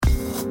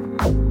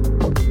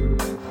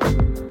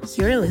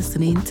You're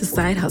listening to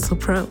Side Hustle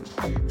Pro,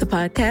 the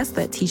podcast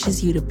that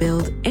teaches you to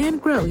build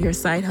and grow your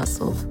side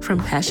hustle from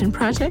passion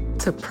project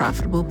to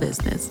profitable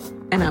business.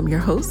 And I'm your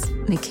host,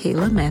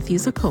 Nicaila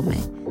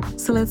Anything.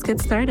 So let's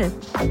get started.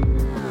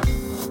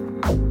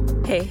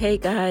 Hey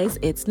guys,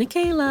 it's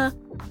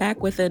Nicaila,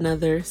 back with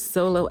another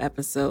solo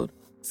episode.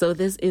 So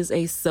this is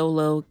a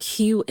solo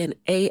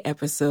Q&A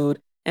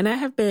episode, and I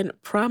have been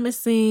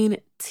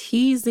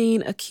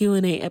teasing a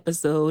Q&A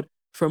episode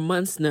for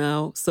months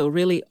now. So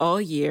really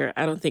all year.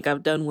 I don't think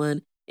I've done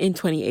one in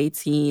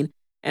 2018.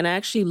 And I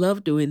actually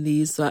love doing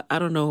these. So I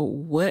don't know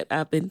what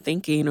I've been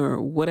thinking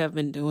or what I've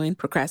been doing,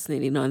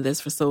 procrastinating on this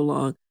for so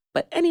long.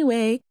 But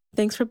anyway,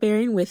 thanks for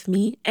bearing with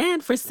me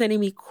and for sending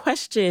me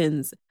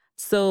questions.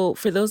 So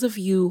for those of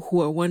you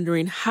who are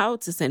wondering how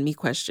to send me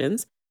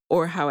questions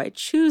or how I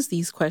choose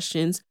these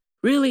questions,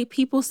 really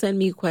people send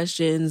me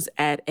questions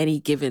at any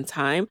given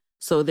time.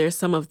 So there's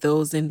some of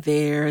those in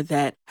there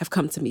that have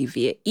come to me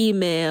via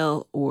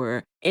email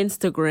or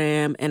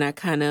Instagram, and I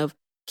kind of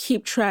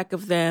keep track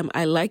of them.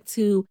 I like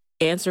to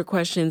answer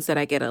questions that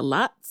I get a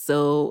lot.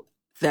 So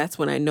that's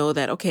when I know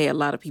that, okay, a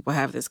lot of people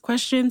have this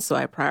question. So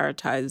I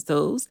prioritize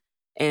those.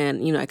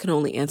 And, I can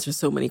only answer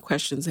so many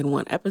questions in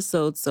one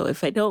episode. So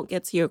if I don't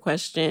get to your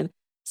question,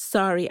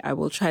 sorry, I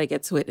will try to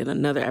get to it in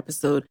another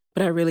episode.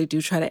 But I really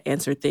do try to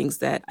answer things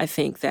that I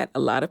think that a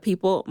lot of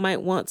people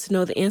might want to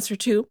know the answer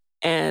to.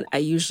 And I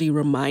usually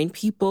remind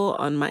people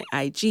on my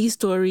IG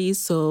stories.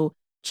 So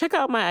check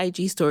out my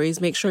IG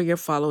stories. Make sure you're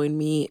following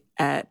me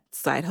at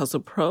Side Hustle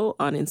Pro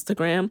on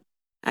Instagram.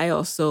 I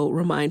also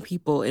remind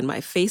people in my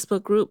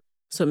Facebook group.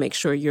 So make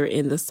sure you're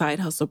in the Side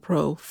Hustle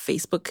Pro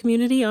Facebook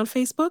community on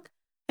Facebook.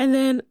 And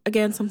then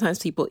again, sometimes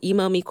people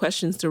email me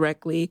questions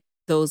directly.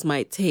 Those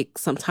might take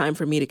some time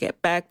for me to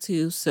get back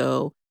to.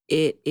 So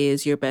it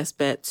is your best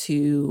bet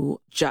to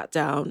jot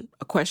down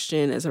a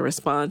question as a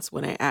response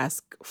when I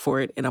ask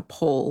for it in a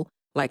poll,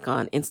 like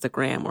on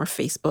Instagram or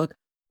Facebook.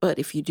 But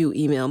if you do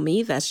email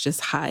me, that's just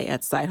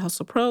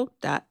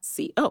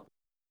hi@sidehustlepro.co.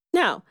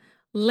 Now,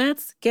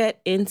 let's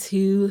get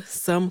into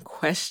some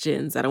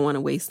questions. I don't want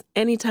to waste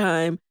any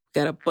time.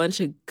 Got a bunch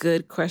of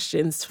good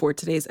questions for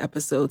today's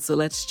episode, so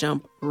let's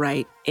jump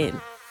right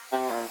in.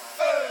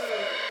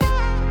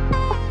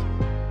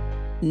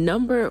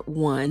 Number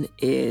one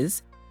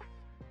is,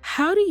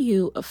 how do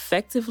you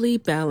effectively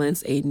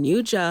balance a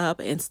new job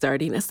and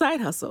starting a side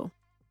hustle?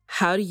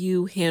 How do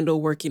you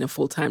handle working a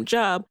full-time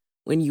job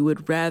when you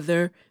would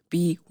rather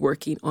be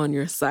working on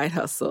your side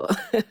hustle?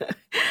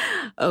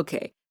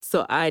 Okay,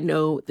 so I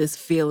know this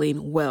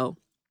feeling well.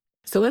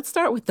 So let's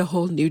start with the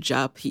whole new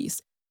job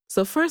piece.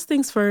 So first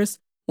things first,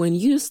 when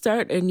you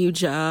start a new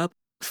job,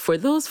 for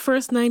those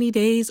first 90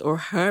 days or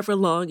however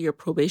long your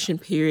probation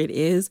period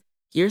is,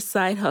 your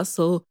side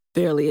hustle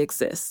barely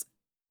exists.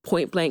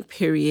 Point blank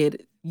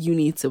period. You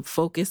need to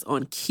focus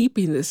on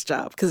keeping this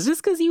job, because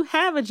just because you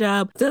have a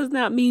job does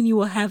not mean you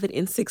will have it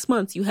in 6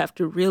 months. You have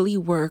to really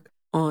work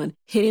on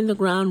hitting the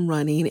ground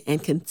running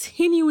and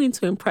continuing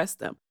to impress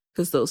them,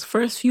 because those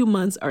first few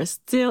months are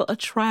still a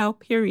trial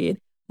period.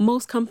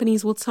 Most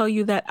companies will tell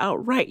you that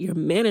outright. Your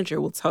manager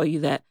will tell you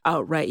that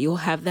outright. You'll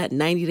have that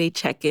 90-day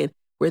check-in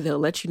where they'll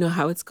let you know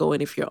how it's going,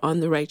 if you're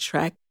on the right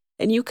track,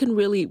 and you can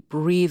really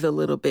breathe a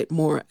little bit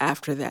more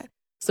after that.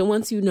 So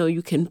once you know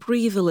you can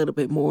breathe a little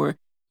bit more,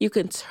 you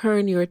can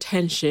turn your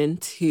attention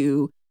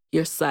to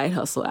your side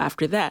hustle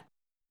after that.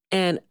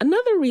 And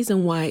another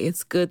reason why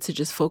it's good to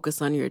just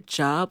focus on your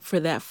job for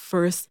that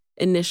first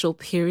initial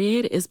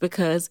period is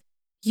because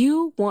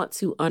you want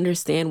to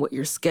understand what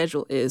your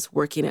schedule is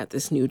working at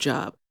this new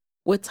job.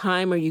 What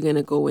time are you going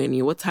to go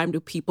in? What time do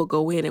people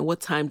go in? And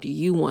what time do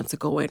you want to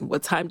go in?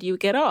 What time do you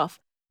get off?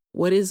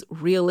 What is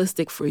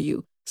realistic for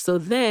you? So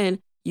then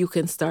you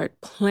can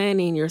start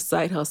planning your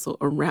side hustle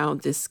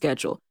around this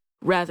schedule,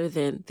 rather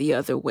than the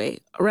other way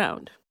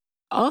around.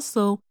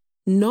 Also,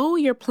 know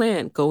your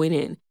plan going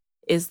in.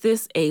 Is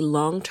this a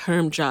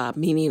long-term job?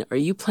 Meaning, are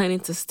you planning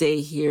to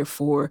stay here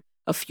for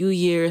a few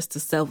years to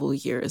several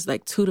years,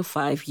 like 2 to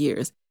 5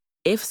 years?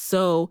 If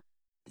so,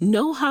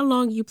 know how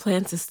long you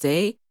plan to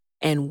stay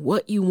and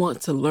what you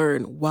want to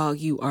learn while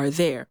you are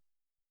there.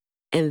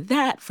 And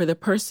that, for the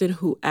person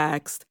who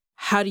asked,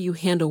 how do you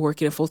handle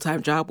working a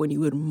full-time job when you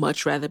would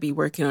much rather be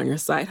working on your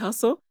side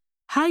hustle?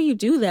 How you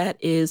do that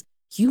is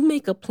you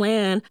make a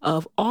plan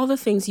of all the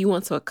things you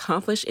want to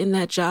accomplish in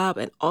that job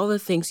and all the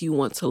things you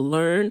want to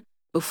learn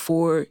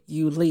before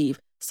you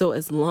leave. So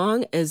as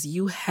long as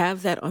you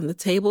have that on the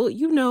table,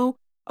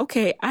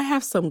 okay, I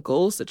have some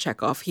goals to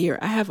check off here.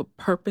 I have a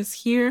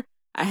purpose here.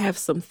 I have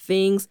some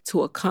things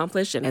to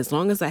accomplish. And as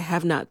long as I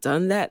have not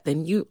done that,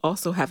 then you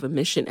also have a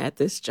mission at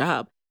this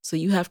job. So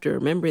you have to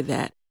remember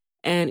that.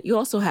 And you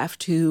also have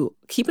to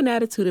keep an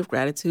attitude of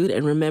gratitude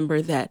and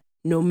remember that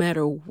no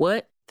matter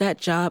what that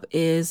job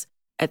is,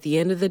 at the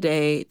end of the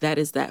day, that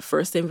is that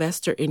first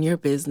investor in your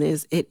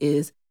business. It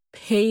is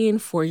paying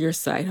for your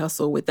side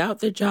hustle. Without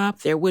the job,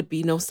 there would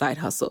be no side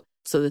hustle.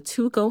 So the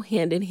two go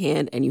hand in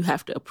hand, and you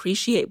have to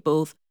appreciate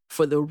both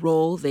for the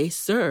role they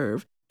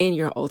serve in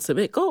your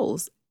ultimate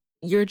goals.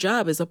 Your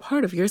job is a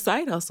part of your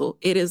side hustle.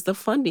 It is the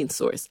funding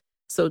source.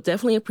 So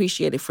definitely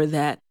appreciate it for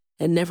that,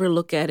 and never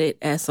look at it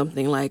as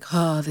something like,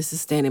 oh, this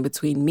is standing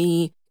between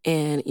me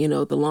and,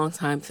 the long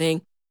time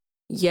thing.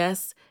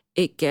 Yes,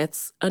 it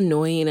gets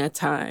annoying at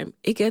time.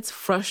 It gets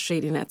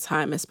frustrating at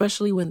time,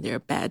 especially when there are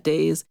bad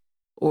days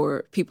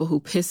or people who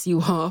piss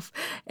you off,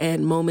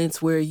 and moments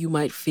where you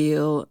might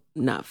feel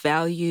not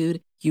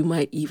valued. You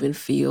might even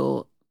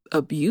feel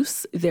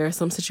abuse. There are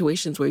some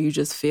situations where you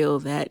just feel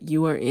that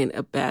you are in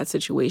a bad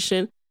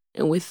situation.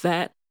 And with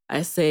that,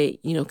 I say,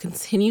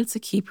 continue to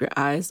keep your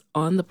eyes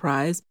on the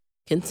prize.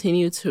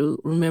 Continue to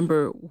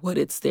remember what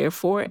it's there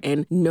for,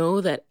 and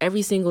know that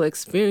every single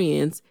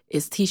experience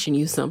is teaching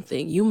you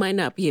something. You might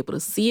not be able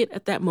to see it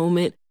at that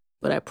moment,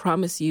 but I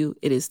promise you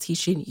it is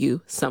teaching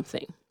you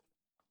something.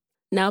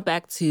 Now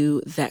back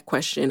to that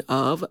question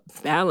of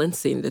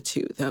balancing the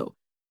two, though.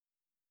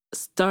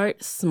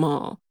 Start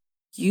small.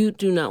 You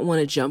do not want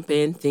to jump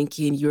in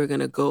thinking you're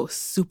going to go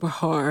super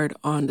hard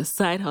on the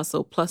side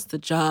hustle plus the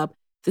job.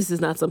 This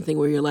is not something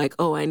where you're like,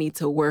 oh, I need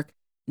to work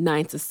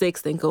 9 to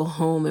 6, then go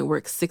home and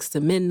work 6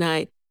 to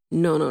midnight.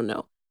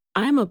 No.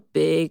 I'm a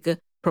big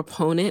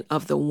proponent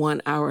of the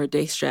 1 hour a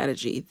day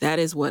strategy. That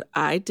is what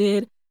I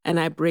did.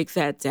 And I break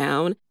that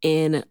down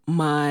in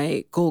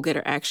my Goal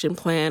Getter Action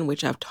Plan,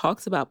 which I've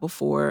talked about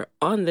before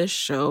on this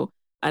show.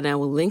 And I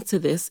will link to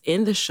this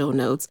in the show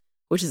notes,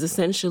 which is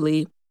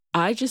essentially,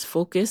 I just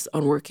focus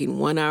on working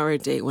 1 hour a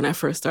day when I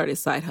first started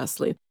side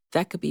hustling.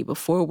 That could be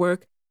before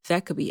work.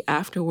 That could be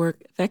after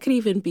work. That could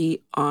even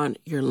be on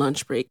your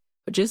lunch break.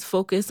 But just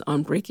focus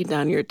on breaking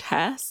down your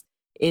tasks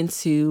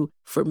into,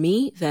 for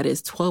me, that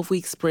is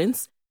 12-week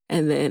sprints,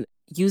 and then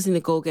using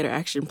the Goal Getter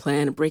Action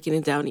Plan, breaking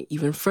it down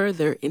even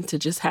further into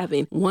just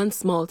having one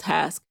small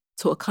task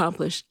to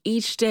accomplish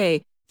each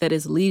day that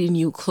is leading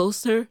you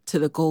closer to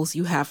the goals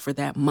you have for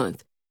that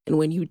month. And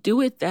when you do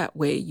it that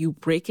way, you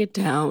break it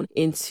down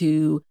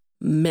into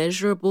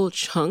measurable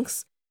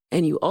chunks,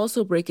 and you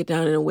also break it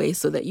down in a way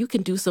so that you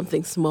can do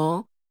something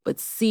small, but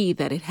see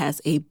that it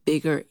has a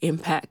bigger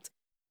impact.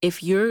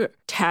 If your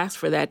task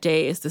for that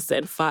day is to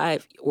send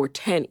 5 or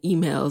 10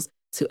 emails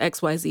to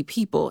XYZ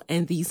people,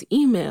 and these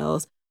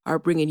emails are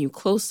bringing you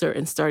closer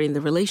and starting the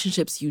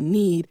relationships you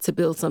need to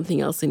build something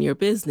else in your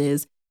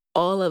business,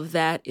 all of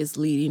that is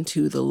leading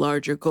to the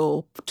larger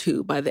goal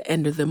to, by the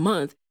end of the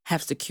month,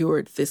 have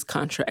secured this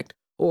contract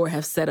or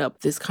have set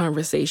up this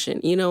conversation.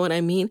 You know what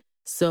I mean?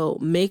 So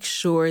make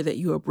sure that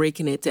you are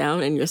breaking it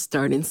down and you're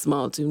starting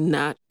small. Do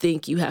not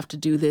think you have to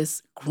do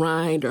this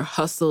grind or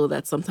hustle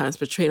that's sometimes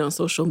portrayed on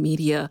social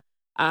media.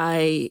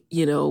 I,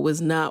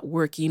 was not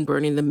working,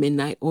 burning the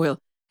midnight oil,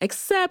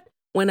 except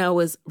when I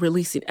was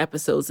releasing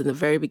episodes in the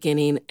very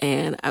beginning,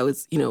 and I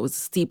was, it was a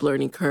steep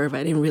learning curve.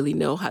 I didn't really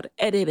know how to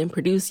edit and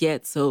produce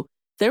yet. So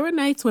there were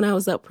nights when I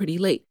was up pretty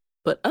late.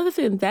 But other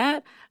than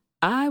that,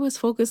 I was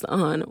focused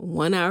on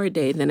 1 hour a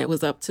day. Then it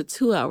was up to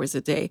 2 hours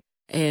a day,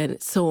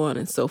 and so on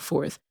and so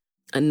forth.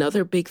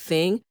 Another big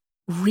thing,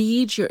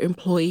 read your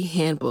employee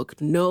handbook.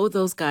 Know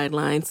those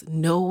guidelines.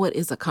 Know what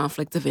is a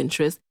conflict of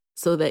interest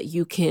so that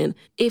you can,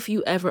 if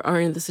you ever are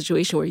in the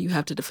situation where you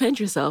have to defend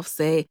yourself,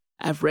 say,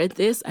 I've read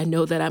this. I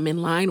know that I'm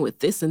in line with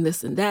this and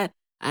this and that.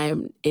 I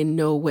am in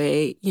no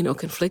way,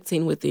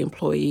 conflicting with the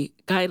employee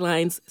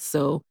guidelines.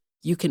 So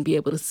you can be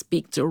able to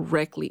speak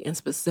directly and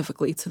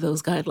specifically to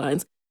those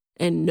guidelines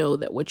and know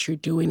that what you're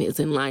doing is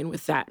in line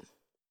with that.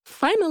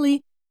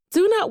 Finally,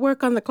 do not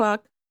work on the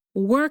clock.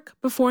 Work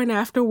before and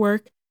after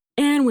work.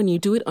 And when you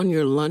do it on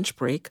your lunch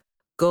break,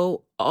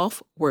 go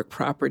off work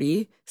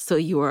property so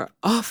you are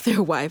off their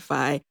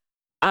Wi-Fi,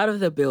 out of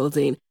the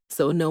building,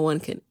 so no one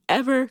can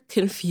ever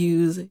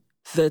confuse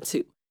the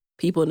two.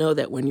 People know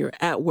that when you're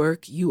at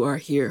work, you are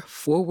here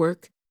for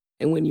work.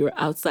 And when you're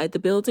outside the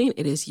building,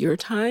 it is your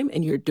time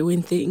and you're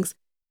doing things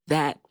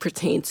that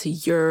pertain to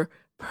your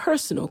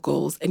personal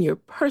goals and your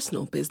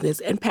personal business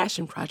and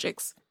passion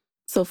projects.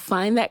 So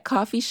find that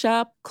coffee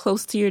shop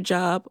close to your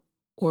job,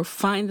 or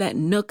find that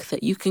nook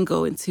that you can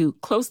go into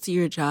close to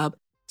your job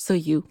so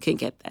you can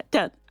get that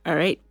done. All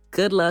right.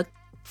 Good luck.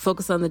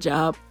 Focus on the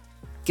job.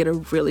 Get a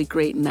really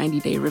great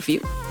 90-day review.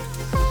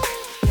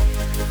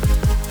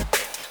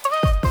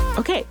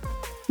 Okay.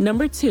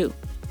 Number 2.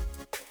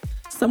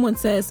 Someone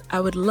says,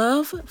 I would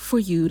love for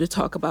you to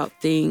talk about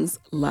things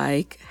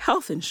like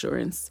health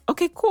insurance.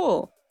 Okay,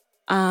 cool.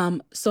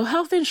 So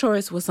health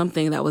insurance was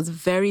something that was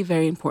very,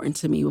 very important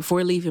to me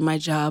before leaving my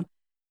job.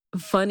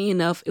 Funny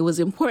enough, it was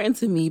important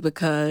to me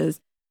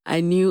because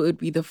I knew it would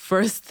be the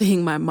first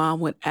thing my mom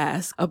would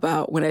ask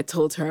about when I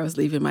told her I was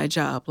leaving my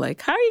job.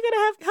 Like, how are you going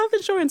to have health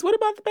insurance? What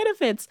about the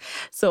benefits?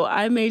 So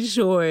I made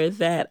sure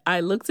that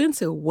I looked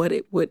into what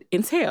it would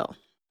entail.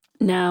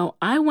 Now,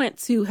 I went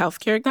to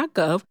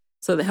healthcare.gov,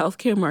 so the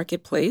healthcare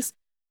marketplace.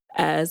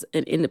 As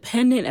an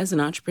independent, as an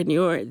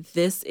entrepreneur,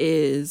 this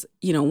is,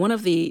 one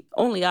of the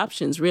only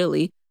options,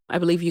 really. I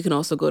believe you can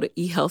also go to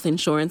eHealth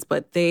Insurance,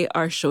 but they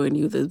are showing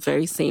you the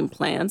very same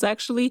plans,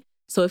 actually.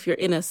 So if you're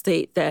in a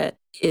state that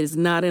is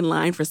not in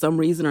line for some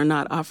reason or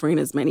not offering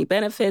as many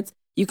benefits,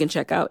 you can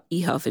check out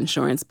eHealth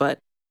Insurance. But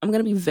I'm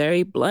going to be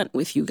very blunt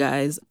with you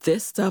guys.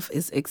 This stuff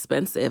is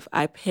expensive.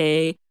 I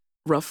pay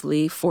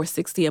roughly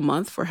 $460 a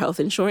month for health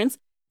insurance.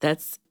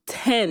 That's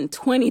 10,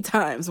 20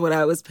 times what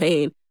I was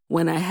paying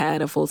when I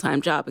had a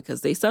full-time job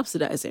because they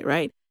subsidize it,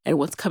 right? And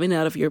what's coming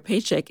out of your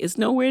paycheck is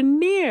nowhere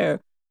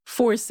near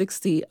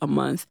 $460 a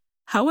month.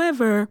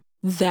 However,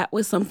 that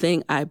was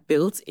something I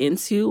built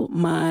into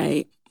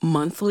my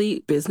monthly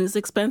business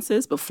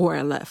expenses before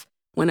I left.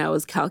 When I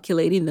was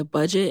calculating the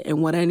budget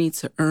and what I need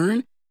to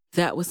earn,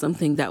 that was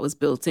something that was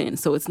built in.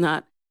 So it's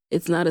not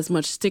as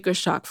much sticker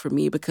shock for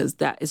me because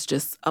that is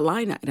just a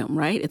line item,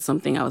 right? It's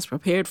something I was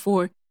prepared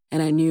for,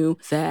 and I knew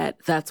that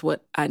that's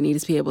what I needed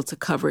to be able to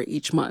cover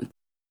each month.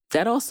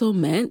 That also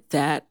meant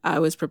that I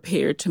was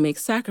prepared to make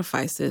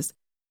sacrifices.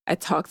 I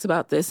talked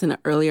about this in an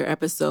earlier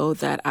episode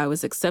that I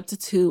was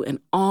accepted to and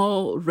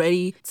all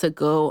ready to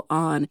go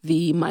on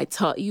the My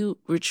Taught You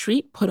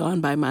retreat put on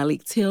by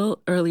Malik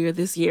Till earlier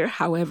this year.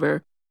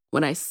 However,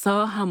 when I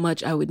saw how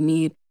much I would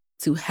need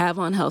to have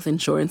on health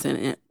insurance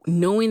and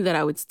knowing that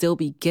I would still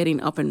be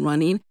getting up and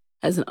running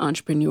as an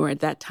entrepreneur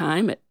at that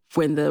time,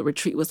 when the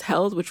retreat was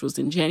held, which was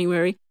in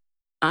January,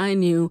 I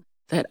knew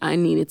that I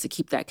needed to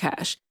keep that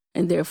cash.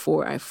 And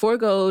therefore, I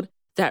forgoed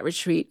that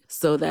retreat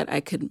so that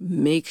I could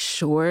make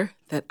sure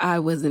that I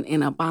wasn't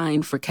in a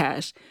bind for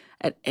cash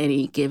at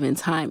any given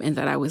time and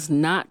that I was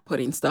not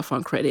putting stuff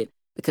on credit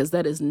because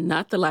that is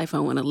not the life I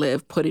want to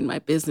live, putting my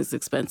business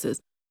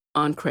expenses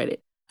on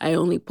credit. I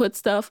only put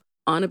stuff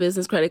on a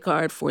business credit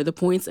card for the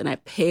points and I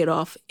pay it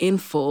off in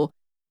full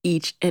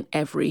each and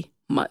every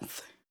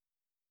month.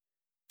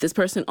 This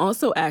person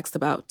also asked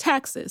about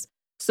taxes.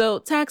 So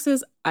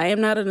taxes, I am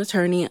not an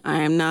attorney. I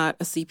am not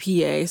a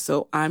CPA,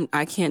 so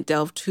I can't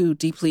delve too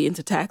deeply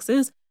into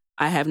taxes.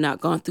 I have not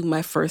gone through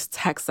my first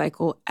tax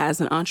cycle as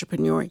an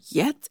entrepreneur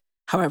yet.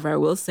 However, I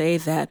will say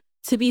that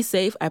to be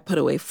safe, I put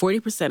away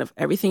 40% of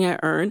everything I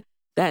earn.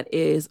 That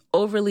is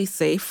overly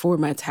safe for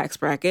my tax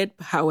bracket.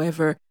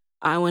 However,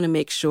 I want to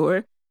make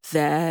sure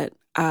that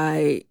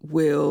I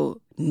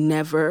will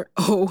never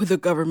owe the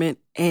government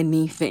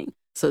anything.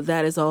 So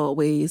that is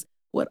always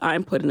what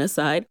I'm putting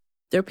aside.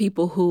 There are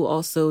people who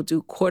also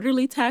do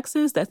quarterly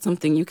taxes. That's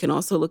something you can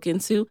also look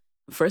into.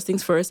 First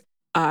things first,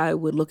 I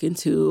would look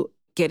into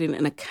getting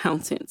an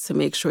accountant to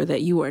make sure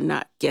that you are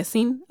not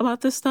guessing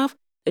about this stuff,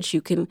 that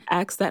you can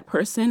ask that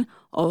person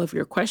all of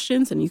your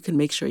questions and you can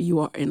make sure you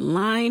are in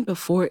line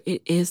before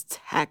it is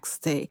tax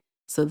day.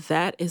 So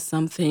that is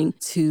something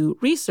to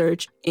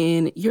research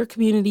in your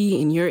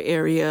community, in your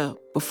area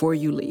before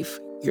you leave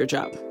your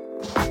job.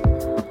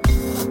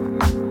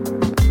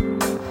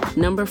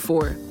 Number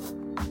 4.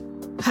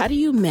 How do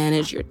you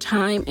manage your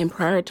time and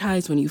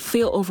prioritize when you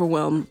feel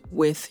overwhelmed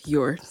with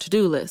your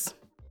to-do list?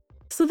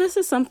 So this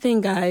is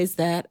something, guys,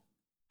 that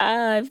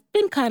I've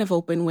been kind of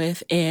open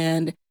with.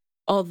 And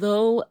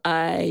although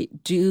I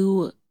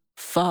do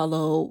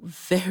follow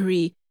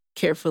very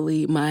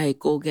carefully my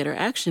goal-getter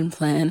action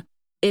plan,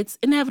 it's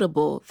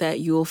inevitable that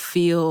you'll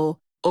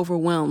feel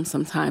overwhelmed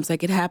sometimes.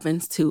 Like it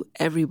happens to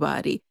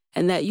everybody.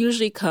 And that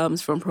usually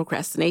comes from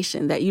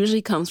procrastination. That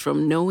usually comes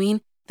from knowing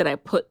that I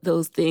put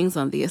those things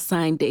on the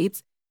assigned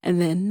dates and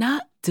then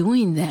not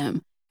doing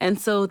them. And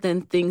so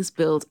then things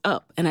build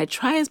up. And I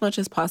try as much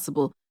as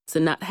possible to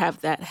not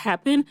have that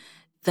happen.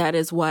 That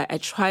is why I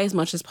try as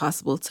much as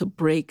possible to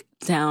break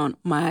down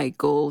my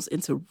goals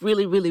into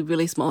really, really,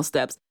 really small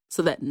steps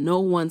so that no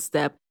one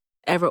step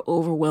ever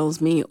overwhelms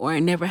me or I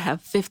never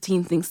have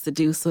 15 things to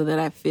do so that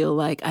I feel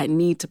like I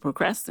need to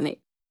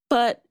procrastinate.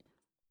 But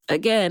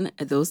again,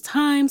 at those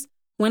times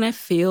when I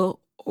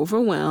feel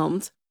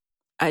overwhelmed,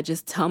 I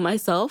just tell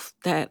myself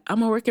that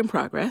I'm a work in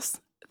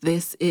progress.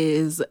 This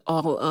is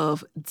all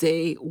of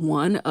day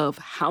 1 of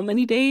how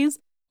many days,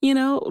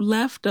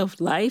 left of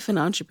life and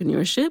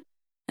entrepreneurship.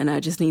 And I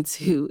just need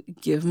to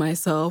give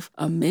myself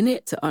a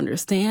minute to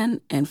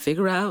understand and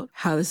figure out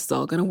how this is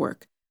all going to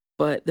work.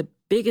 But the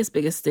biggest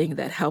thing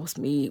that helps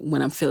me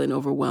when I'm feeling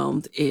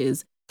overwhelmed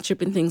is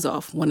chipping things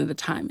off one at a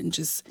time and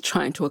just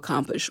trying to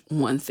accomplish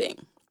one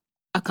thing.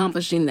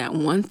 Accomplishing that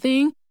one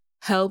thing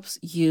helps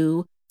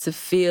you to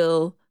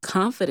feel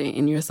confident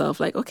in yourself,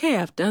 like, okay,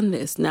 I've done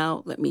this.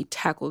 Now let me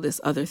tackle this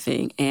other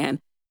thing. And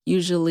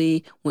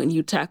usually when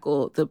you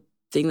tackle the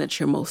thing that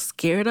you're most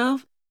scared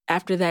of,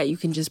 after that, you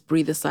can just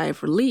breathe a sigh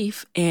of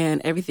relief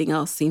and everything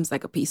else seems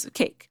like a piece of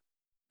cake.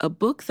 A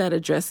book that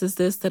addresses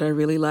this that I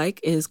really like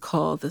is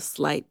called The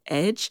Slight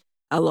Edge.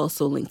 I'll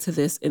also link to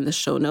this in the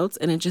show notes.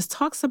 And it just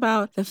talks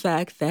about the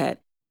fact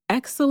that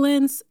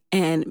excellence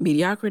and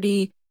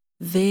mediocrity,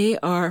 they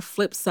are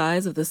flip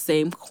sides of the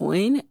same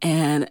coin.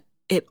 And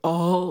it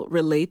all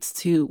relates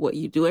to what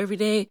you do every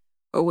day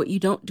or what you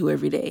don't do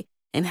every day,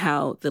 and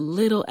how the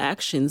little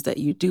actions that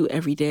you do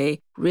every day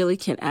really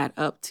can add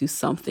up to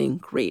something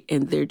great.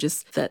 And they're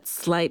just that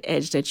slight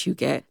edge that you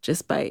get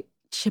just by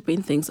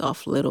chipping things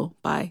off little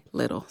by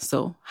little.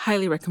 So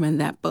highly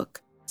recommend that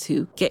book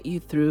to get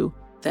you through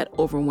that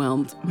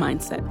overwhelmed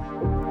mindset.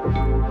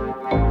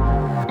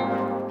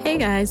 Hey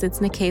guys, it's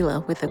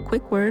Nicaila with a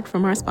quick word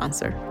from our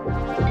sponsor.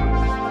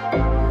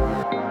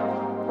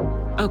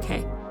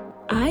 Okay.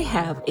 I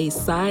have a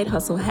side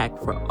hustle hack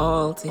for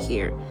all to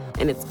hear,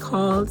 and it's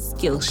called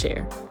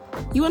Skillshare.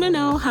 You want to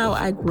know how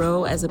I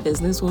grow as a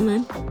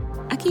businesswoman?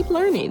 I keep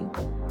learning.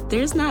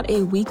 There's not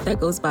a week that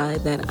goes by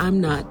that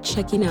I'm not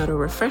checking out a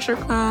refresher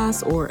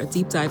class or a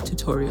deep dive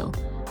tutorial.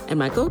 And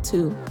my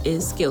go-to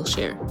is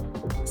Skillshare.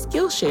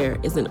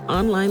 Skillshare is an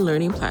online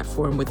learning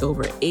platform with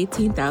over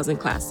 18,000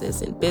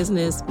 classes in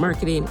business,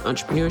 marketing,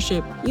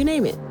 entrepreneurship, you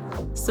name it.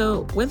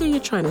 So whether you're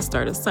trying to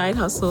start a side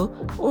hustle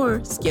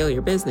or scale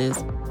your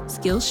business,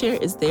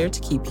 Skillshare is there to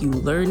keep you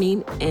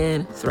learning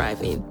and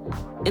thriving.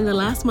 In the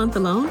last month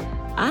alone,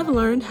 I've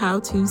learned how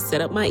to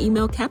set up my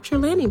email capture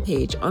landing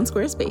page on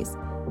Squarespace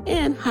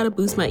and how to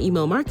boost my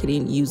email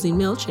marketing using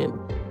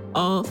MailChimp,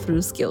 all through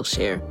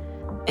Skillshare.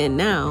 And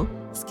now,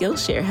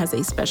 Skillshare has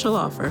a special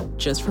offer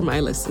just for my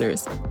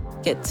listeners.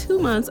 Get 2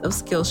 months of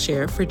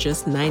Skillshare for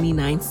just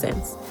 99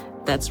 cents.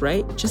 That's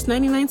right, just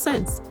 99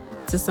 cents.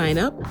 To sign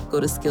up, go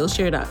to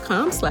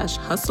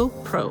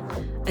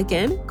Skillshare.com/hustlepro.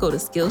 Again, go to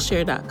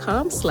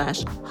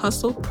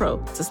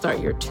Skillshare.com/hustlepro to start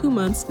your 2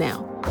 months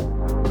now.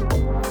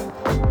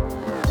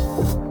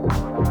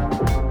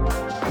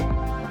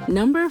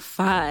 Number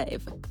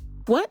 5,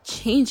 what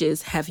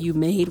changes have you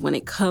made when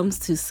it comes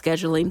to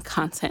scheduling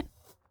content?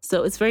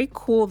 So it's very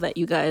cool that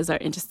you guys are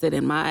interested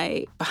in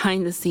my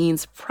behind the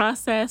scenes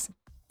process,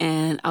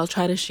 and I'll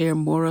try to share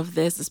more of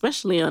this,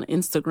 especially on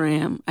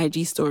Instagram,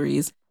 IG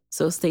stories.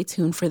 So stay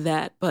tuned for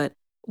that. But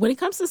when it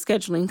comes to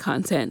scheduling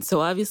content,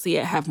 so obviously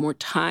I have more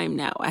time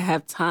now. I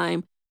have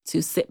time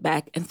to sit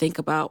back and think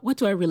about, what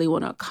do I really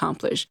want to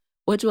accomplish?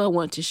 What do I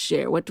want to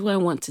share? What do I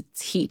want to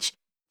teach?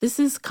 This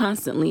is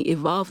constantly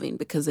evolving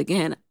because,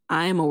 again,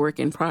 I am a work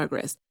in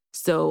progress.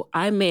 So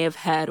I may have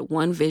had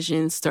one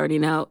vision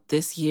starting out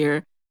this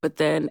year, but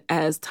then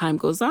as time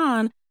goes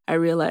on, I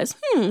realize,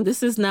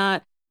 this is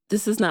not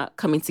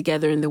coming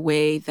together in the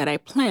way that I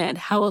planned.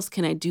 How else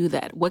can I do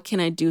that? What can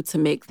I do to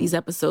make these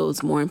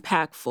episodes more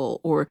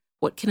impactful? Or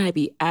what can I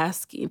be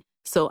asking?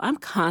 So I'm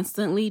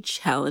constantly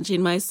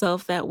challenging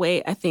myself that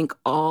way. I think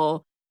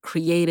all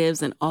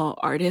creatives and all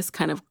artists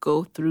kind of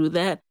go through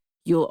that.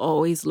 You'll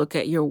always look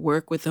at your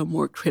work with a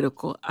more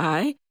critical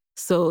eye.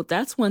 So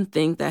that's one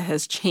thing that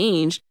has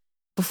changed.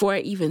 Before I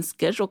even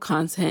schedule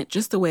content,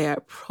 just the way I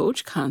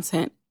approach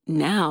content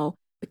now,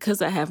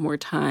 because I have more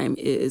time,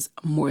 is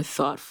more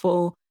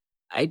thoughtful.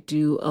 I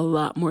do a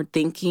lot more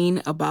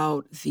thinking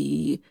about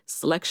the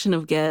selection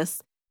of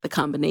guests, the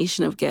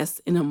combination of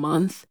guests in a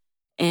month,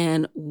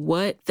 and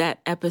what that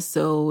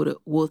episode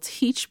will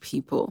teach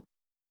people.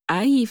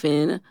 I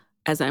even,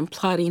 as I'm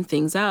plotting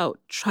things out,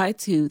 try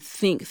to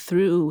think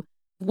through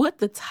what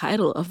the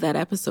title of that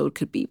episode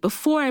could be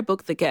before I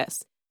book the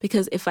guest.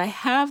 Because if I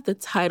have the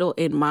title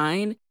in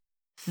mind,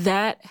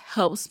 that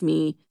helps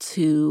me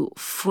to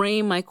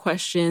frame my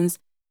questions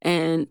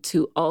and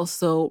to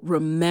also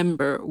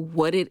remember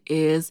what it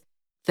is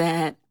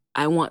that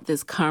I want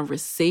this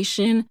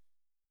conversation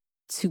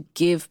to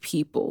give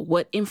people,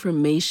 what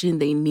information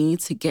they need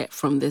to get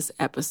from this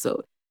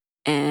episode.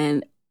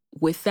 And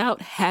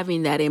without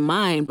having that in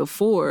mind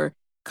before,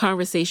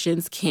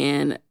 conversations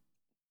can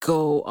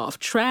go off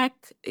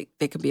track.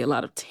 There can be a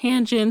lot of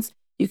tangents.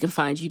 You can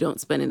find you don't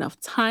spend enough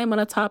time on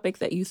a topic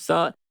that you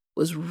thought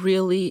was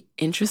really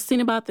interesting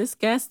about this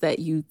guest that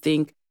you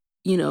think,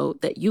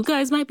 that you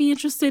guys might be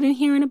interested in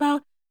hearing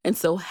about. And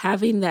so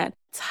having that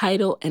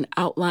title and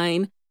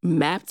outline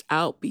mapped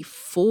out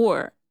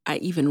before I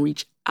even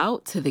reach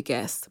out to the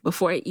guest,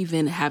 before I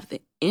even have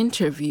the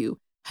interview,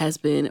 has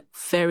been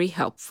very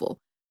helpful.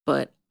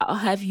 But I'll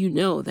have you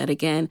know that,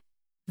 again,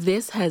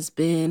 this has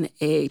been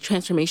a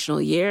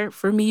transformational year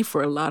for me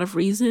for a lot of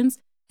reasons.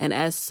 And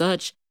as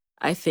such,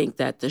 I think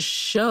that the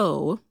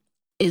show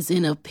is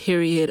in a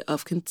period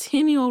of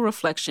continual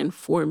reflection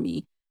for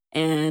me.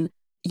 And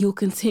you'll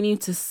continue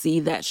to see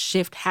that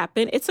shift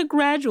happen. It's a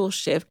gradual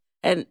shift.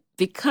 And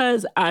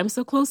because I'm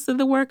so close to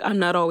the work, I'm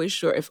not always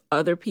sure if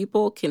other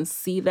people can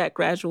see that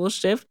gradual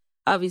shift.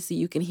 Obviously,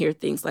 you can hear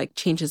things like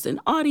changes in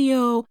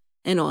audio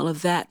and all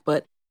of that.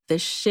 But the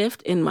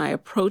shift in my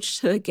approach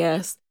to the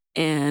guests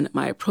and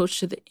my approach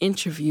to the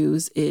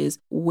interviews is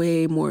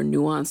way more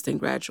nuanced and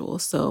gradual.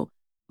 So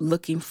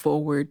looking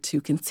forward to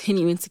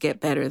continuing to get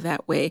better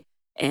that way.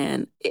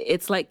 And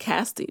it's like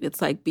casting.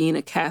 It's like being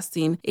a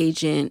casting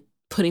agent,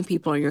 putting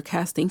people on your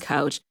casting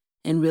couch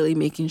and really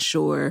making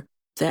sure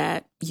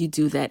that you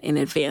do that in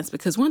advance.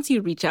 Because once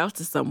you reach out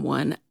to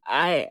someone,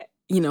 I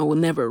will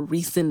never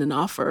rescind an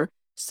offer.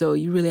 So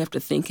you really have to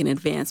think in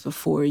advance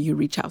before you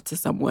reach out to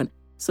someone.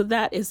 So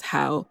that is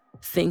how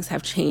things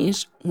have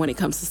changed when it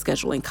comes to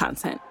scheduling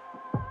content.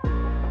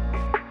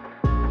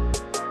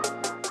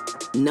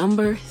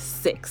 Number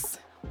 6.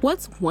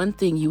 What's one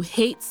thing you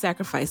hate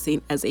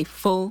sacrificing as a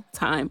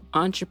full-time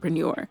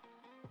entrepreneur?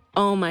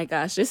 Oh my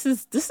gosh, this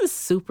is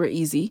super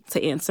easy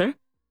to answer.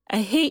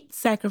 I hate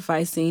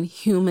sacrificing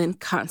human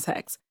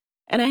contact.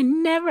 And I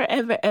never,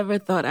 ever, ever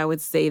thought I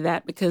would say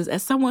that because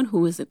as someone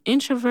who is an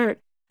introvert,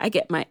 I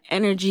get my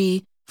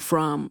energy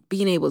from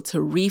being able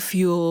to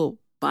refuel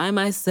by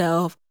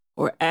myself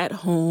or at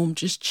home,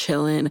 just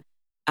chilling.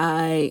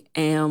 I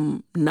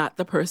am not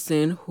the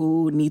person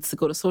who needs to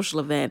go to a social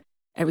event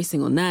every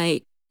single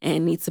night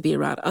and needs to be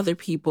around other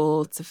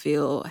people to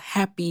feel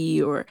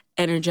happy or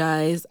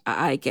energized,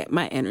 I get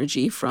my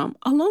energy from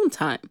alone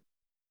time.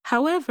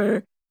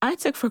 However, I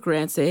took for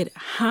granted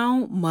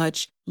how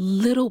much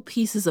little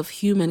pieces of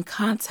human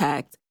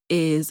contact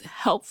is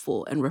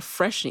helpful and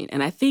refreshing.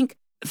 And I think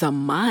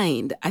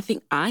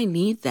I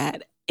need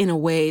that in a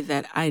way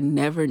that I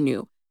never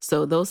knew.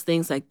 So those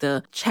things like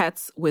the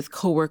chats with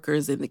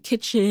coworkers in the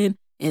kitchen,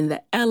 in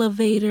the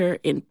elevator,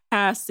 in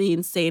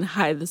passing, saying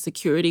hi to the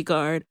security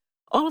guard,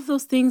 all of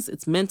those things,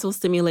 it's mental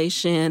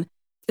stimulation,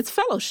 it's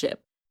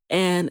fellowship.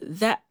 And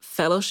that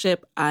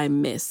fellowship I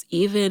miss.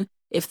 Even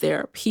if there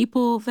are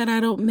people that I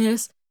don't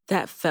miss,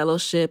 that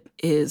fellowship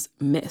is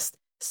missed.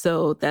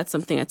 So that's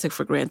something I took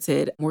for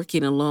granted.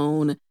 Working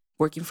alone,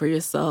 working for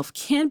yourself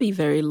can be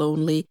very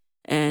lonely.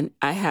 And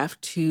I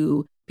have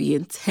to be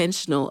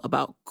intentional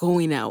about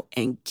going out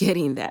and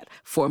getting that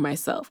for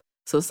myself.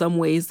 So some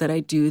ways that I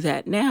do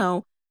that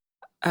now,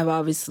 I've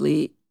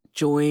obviously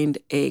joined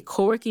a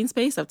co-working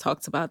space. I've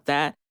talked about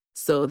that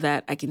so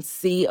that I can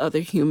see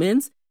other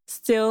humans.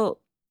 Still,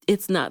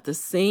 it's not the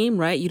same,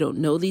 right? You don't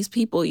know these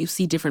people. You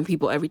see different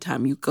people every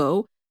time you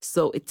go.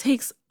 So it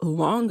takes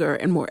longer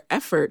and more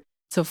effort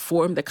to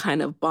form the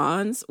kind of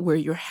bonds where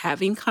you're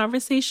having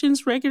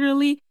conversations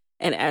regularly.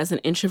 And as an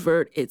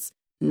introvert, it's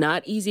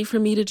not easy for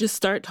me to just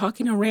start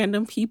talking to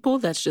random people.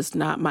 That's just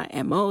not my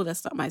MO.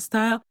 That's not my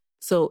style.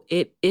 So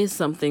it is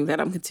something that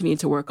I'm continuing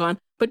to work on.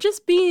 But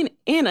just being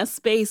in a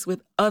space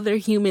with other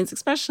humans,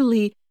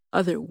 especially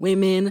other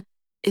women,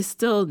 is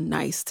still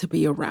nice to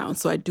be around.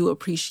 So I do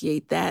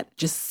appreciate that,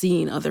 just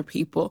seeing other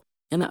people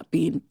and not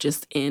being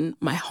just in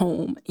my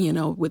home,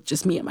 with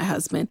just me and my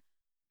husband.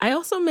 I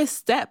also miss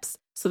steps.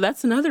 So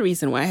that's another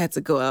reason why I had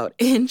to go out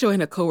and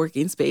join a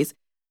co-working space.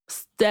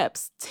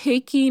 Steps,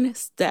 taking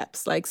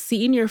steps, like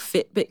seeing your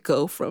Fitbit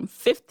go from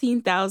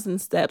 15,000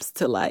 steps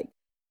to like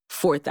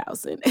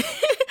 4,000.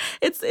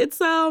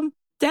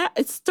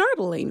 It's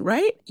startling,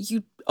 right?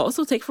 You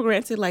also take for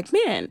granted, like,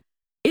 man,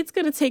 it's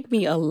going to take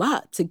me a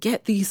lot to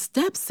get these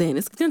steps in.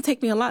 It's going to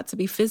take me a lot to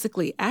be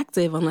physically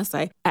active unless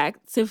I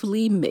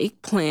actively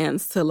make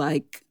plans to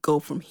like go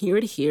from here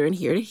to here and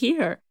here to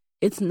here.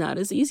 It's not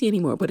as easy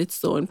anymore, but it's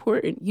so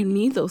important. You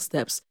need those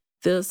steps.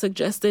 The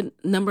suggested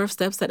number of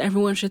steps that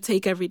everyone should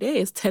take every day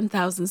is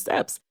 10,000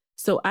 steps.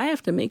 So I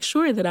have to make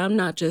sure that I'm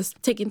not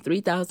just taking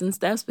 3,000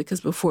 steps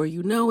because before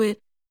you know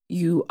it,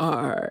 you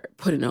are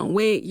putting on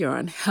weight, you're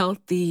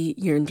unhealthy,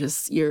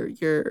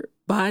 your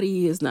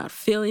body is not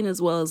feeling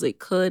as well as it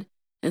could.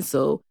 And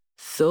so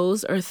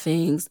those are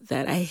things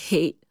that I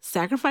hate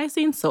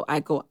sacrificing. So I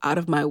go out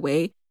of my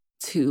way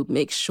to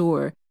make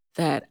sure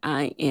that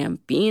I am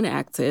being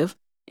active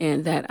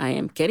and that I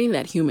am getting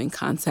that human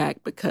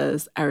contact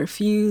because I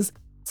refuse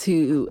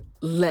to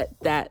let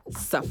that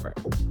suffer.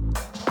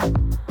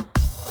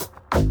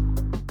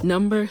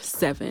 Number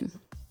 7.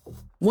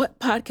 What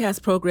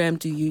podcast program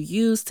do you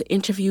use to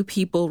interview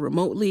people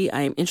remotely?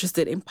 I am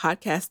interested in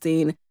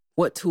podcasting.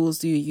 What tools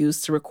do you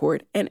use to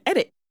record and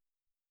edit?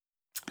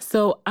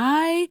 So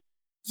I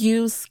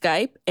use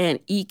Skype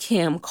and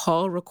Ecamm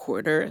call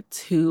recorder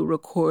to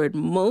record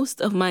most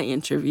of my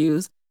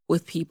interviews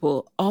with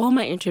people. All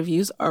my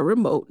interviews are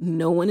remote.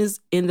 No one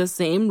is in the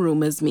same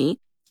room as me.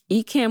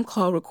 Ecamm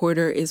call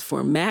recorder is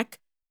for Mac.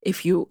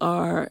 If you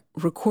are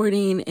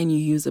recording and you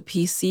use a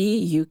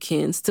PC, you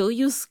can still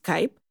use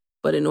Skype.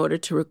 But in order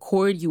to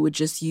record, you would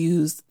just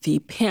use the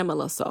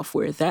Pamela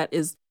software. That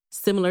is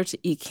similar to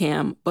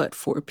Ecamm, but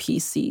for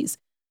PCs.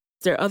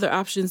 There are other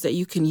options that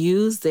you can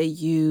use.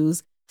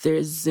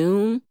 There's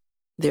Zoom,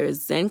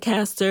 there's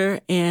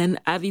Zencastr, and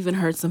I've even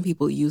heard some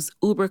people use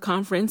Uber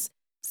Conference.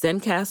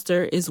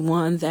 Zencastr is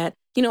one that,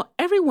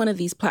 every one of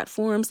these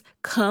platforms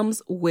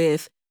comes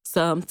with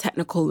some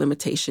technical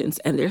limitations.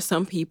 And there's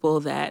some people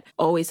that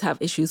always have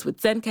issues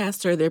with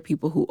Zencastr. There are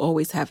people who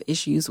always have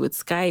issues with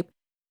Skype.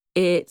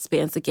 It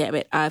spans the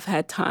gamut. I've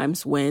had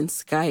times when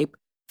Skype,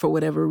 for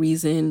whatever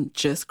reason,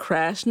 just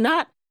crashed.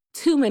 Not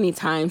too many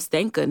times,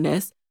 thank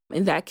goodness.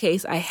 In that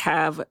case, I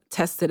have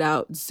tested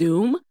out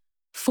Zoom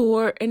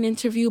for an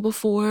interview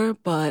before,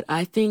 but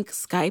I think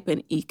Skype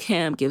and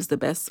Ecamm gives the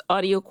best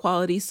audio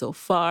quality so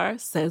far,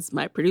 says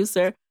my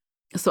producer.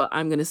 So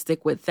I'm going to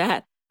stick with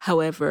that.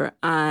 However,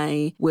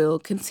 I will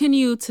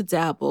continue to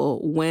dabble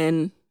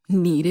when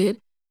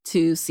needed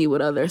to see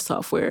what other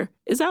software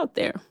is out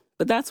there.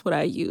 But that's what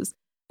I use.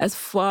 As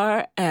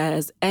far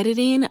as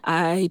editing,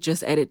 I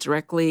just edit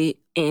directly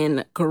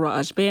in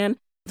GarageBand.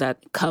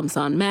 That comes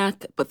on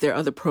Mac, but there are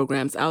other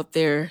programs out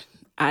there.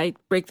 I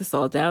break this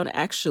all down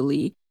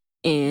actually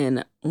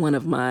in one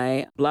of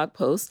my blog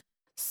posts.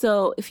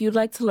 So if you'd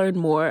like to learn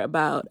more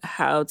about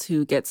how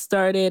to get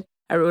started,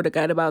 I wrote a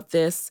guide about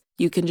this.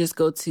 You can just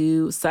go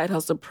to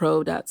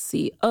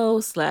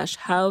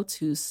sidehustlepro.co/how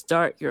to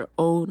start your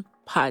own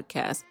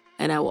podcast.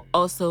 And I will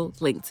also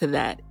link to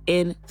that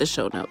in the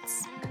show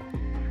notes.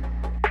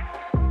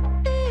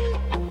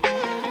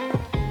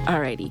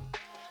 Alrighty.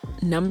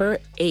 Number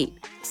 8,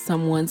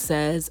 someone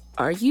says,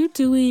 are you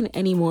doing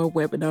any more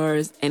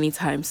webinars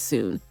anytime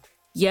soon?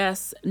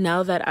 Yes,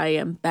 now that I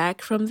am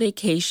back from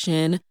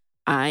vacation,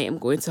 I am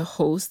going to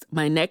host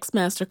my next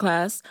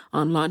masterclass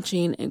on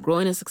launching and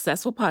growing a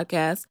successful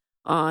podcast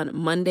on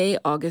Monday,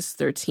 August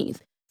 13th.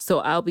 So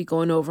I'll be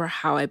going over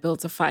how I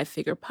built a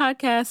 5-figure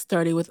podcast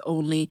starting with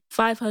only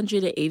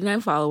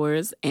 589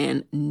 followers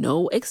and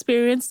no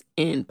experience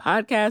in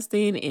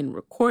podcasting, in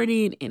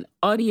recording, in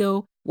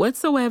audio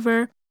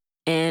whatsoever.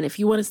 And if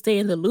you want to stay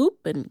in the loop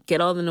and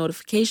get all the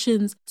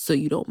notifications so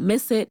you don't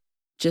miss it,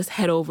 just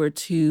head over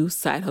to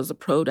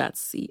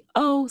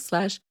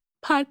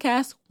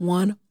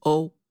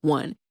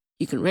sidehustlepro.co/podcast101.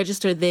 You can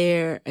register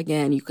there.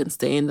 Again, you can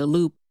stay in the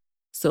loop.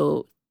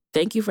 So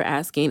thank you for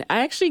asking.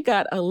 I actually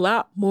got a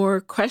lot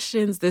more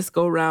questions this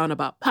go round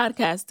about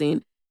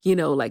podcasting,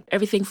 like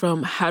everything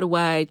from how do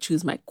I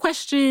choose my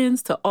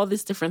questions to all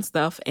this different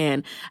stuff.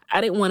 And I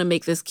didn't want to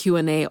make this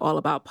Q&A all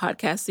about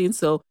podcasting.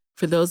 So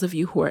for those of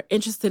you who are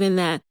interested in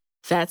that,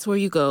 that's where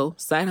you go,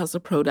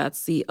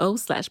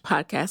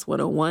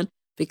 sidehustlepro.co/podcast101,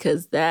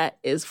 because that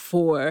is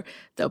for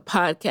the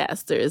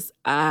podcasters.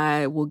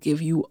 I will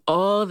give you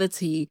all the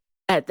tea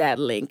at that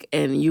link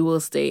and you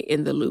will stay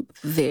in the loop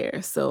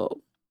there.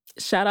 So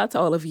shout out to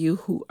all of you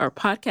who are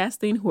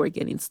podcasting, who are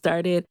getting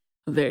started.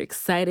 I'm very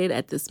excited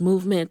at this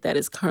movement that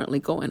is currently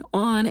going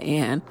on,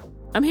 and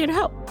I'm here to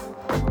help.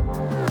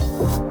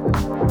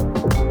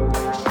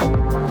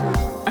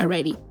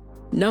 Alrighty,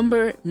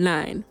 number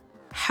 9.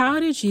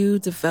 How did you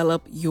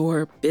develop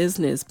your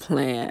business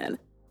plan?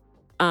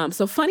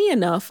 So funny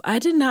enough, I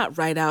did not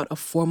write out a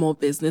formal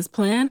business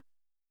plan.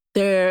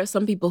 There are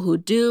some people who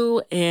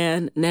do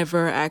and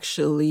never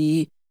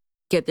actually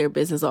get their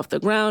business off the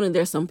ground. And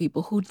there's some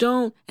people who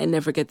don't and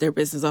never get their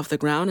business off the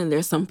ground. And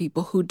there's some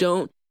people who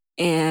don't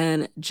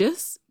and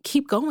just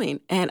keep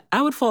going. And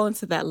I would fall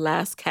into that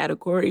last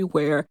category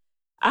where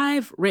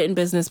I've written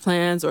business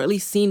plans or at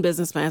least seen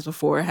business plans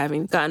before,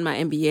 having gotten my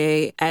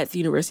MBA at the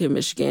University of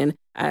Michigan.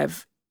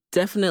 I've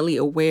definitely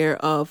aware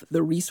of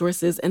the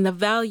resources and the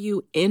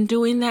value in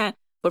doing that.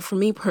 But for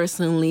me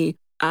personally,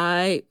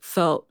 I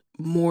felt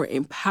more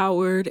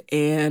empowered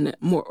and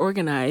more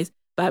organized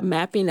by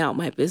mapping out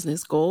my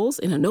business goals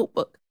in a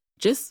notebook,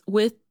 just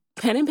with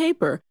pen and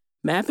paper.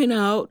 Mapping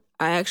out,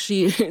 I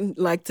actually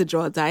like to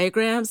draw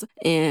diagrams,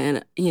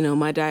 and,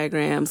 my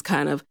diagrams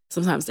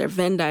sometimes they're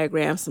Venn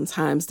diagrams,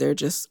 sometimes they're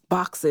just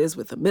boxes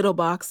with a middle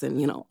box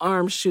and,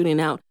 arms shooting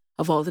out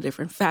of all the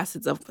different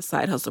facets of the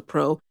Side Hustle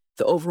Pro,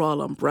 the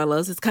overall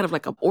umbrellas. It's kind of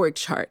like an org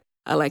chart,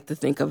 I like to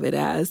think of it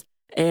as.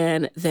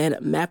 And then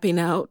mapping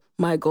out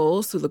my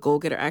goals through the Goal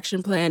Getter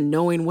Action Plan,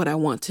 knowing what I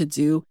want to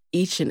do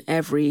each and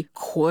every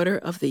quarter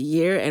of the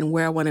year and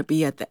where I want to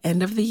be at the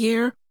end of the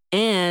year,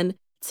 and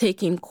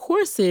taking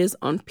courses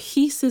on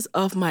pieces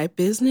of my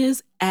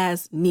business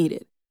as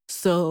needed.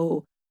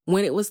 So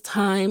when it was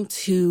time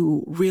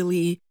to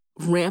really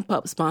ramp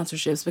up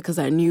sponsorships, because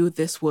I knew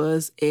this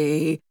was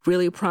a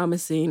really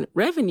promising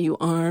revenue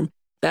arm,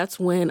 that's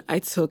when I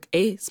took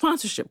a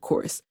sponsorship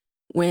course.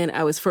 When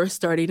I was first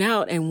starting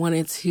out and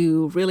wanted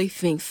to really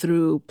think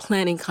through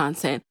planning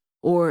content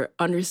or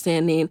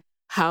understanding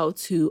how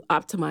to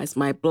optimize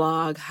my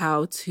blog,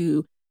 how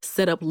to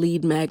set up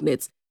lead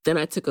magnets, then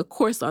I took a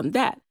course on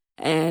that.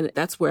 And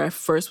that's where I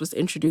first was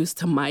introduced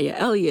to Maya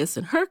Elias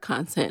and her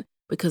content,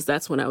 because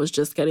that's when I was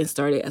just getting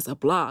started as a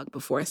blog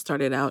before I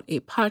started out a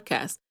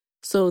podcast.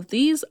 So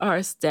these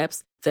are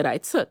steps that I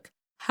took.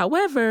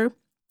 However,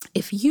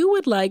 if you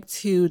would like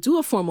to do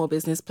a formal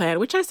business plan,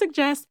 which I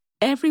suggest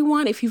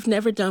everyone, if you've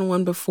never done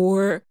one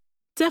before,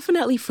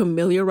 definitely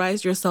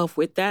familiarize yourself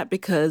with that,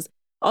 because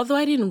although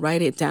I didn't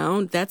write it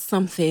down, that's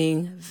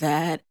something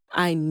that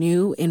I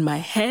knew in my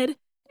head.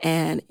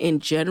 And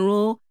in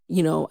general,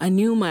 I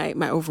knew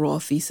my overall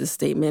thesis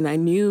statement. I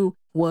knew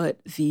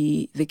what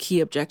the key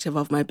objective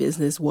of my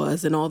business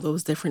was and all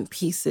those different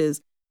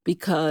pieces,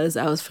 because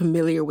I was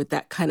familiar with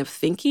that kind of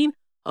thinking.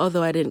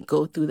 Although I didn't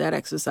go through that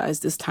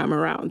exercise this time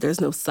around.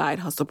 There's no Side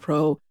Hustle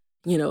Pro,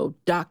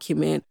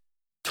 document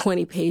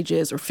 20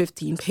 pages or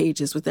 15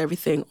 pages with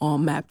everything all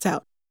mapped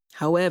out.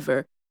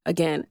 However,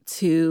 again,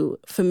 to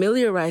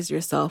familiarize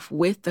yourself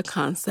with the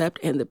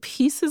concept and the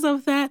pieces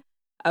of that,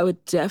 I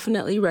would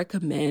definitely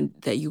recommend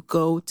that you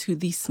go to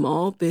the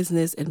Small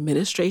Business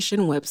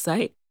Administration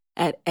website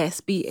at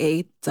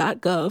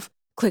sba.gov,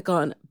 click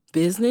on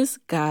Business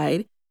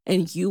Guide,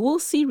 and you will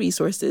see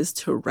resources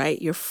to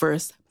write your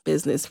first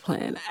business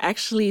plan.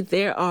 Actually,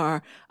 there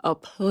are a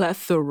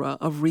plethora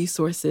of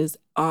resources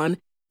on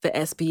the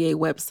SBA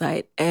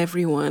website.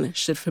 Everyone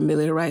should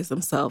familiarize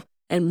themselves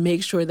and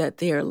make sure that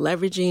they are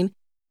leveraging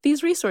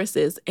these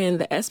resources. And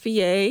the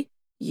SBA,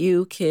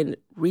 you can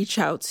reach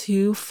out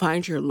to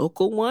find your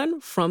local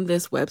one from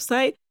this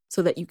website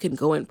so that you can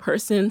go in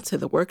person to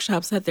the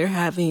workshops that they're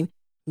having,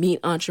 meet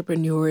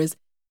entrepreneurs,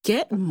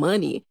 get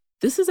money.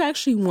 This is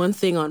actually one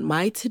thing on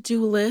my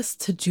to-do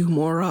list to do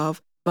more of.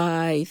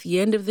 By the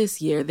end of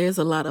this year, there's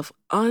a lot of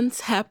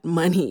untapped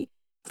money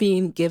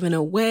being given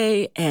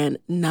away, and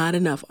not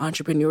enough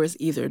entrepreneurs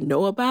either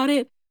know about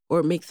it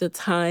or make the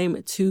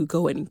time to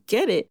go and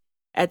get it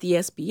at the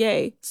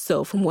SBA.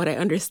 So from what I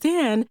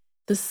understand,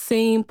 the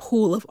same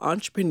pool of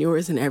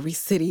entrepreneurs in every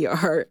city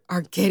are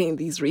getting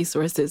these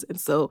resources. And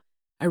so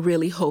I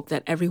really hope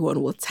that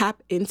everyone will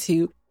tap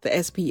into the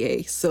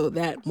SBA so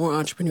that more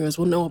entrepreneurs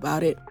will know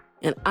about it,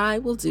 and I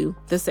will do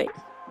the same.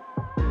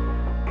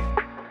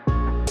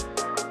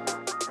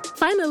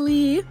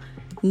 Finally,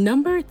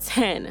 number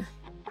 10,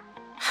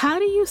 how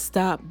do you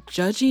stop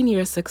judging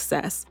your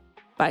success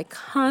by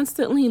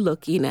constantly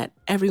looking at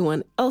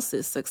everyone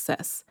else's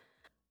success?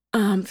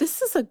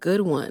 This is a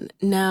good one.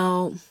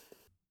 Now,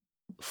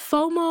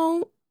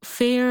 FOMO,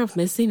 fear of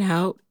missing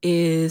out,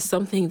 is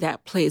something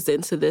that plays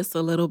into this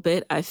a little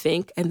bit, I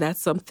think, and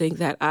that's something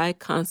that I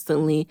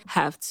constantly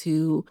have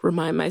to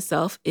remind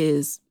myself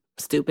is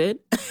stupid,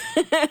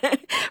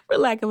 for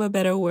lack of a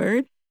better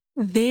word.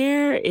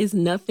 There is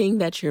nothing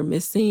that you're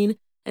missing,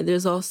 and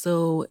there's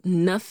also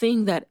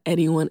nothing that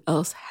anyone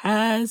else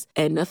has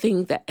and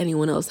nothing that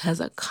anyone else has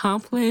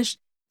accomplished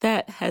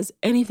that has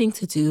anything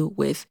to do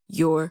with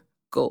your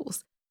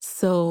goals.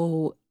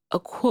 So a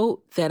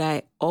quote that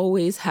I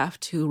always have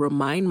to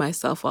remind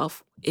myself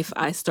of if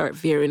I start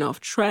veering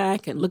off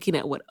track and looking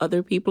at what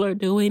other people are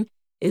doing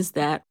is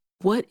that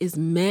what is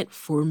meant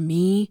for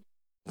me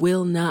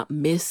will not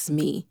miss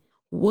me.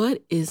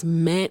 What is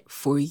meant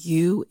for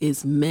you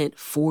is meant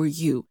for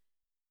you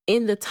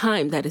in the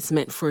time that is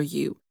meant for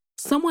you.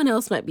 Someone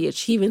else might be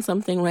achieving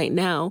something right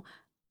now,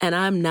 and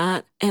I'm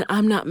not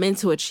meant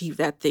to achieve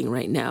that thing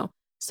right now.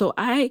 So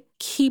I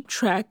keep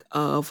track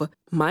of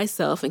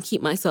myself and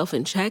keep myself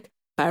in check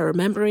by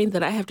remembering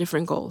that I have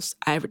different goals.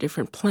 I have a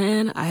different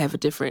plan. I have a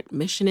different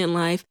mission in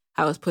life.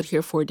 I was put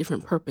here for a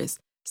different purpose.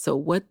 So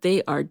what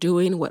they are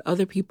doing, what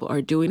other people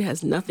are doing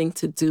has nothing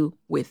to do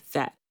with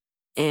that.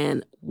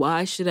 And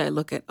why should I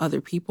look at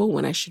other people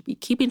when I should be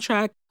keeping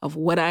track of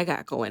what I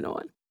got going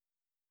on?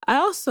 I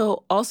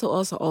also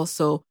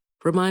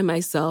remind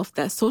myself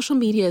that social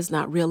media is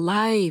not real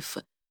life.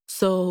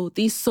 So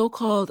these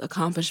so-called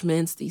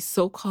accomplishments, these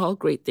so-called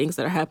great things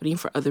that are happening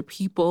for other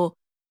people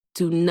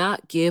do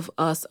not give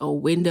us a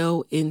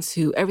window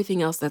into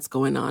everything else that's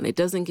going on. It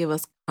doesn't give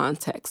us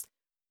context.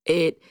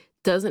 It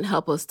doesn't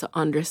help us to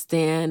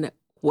understand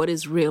what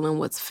is real and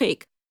what's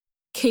fake.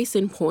 Case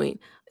in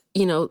point,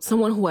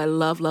 someone who I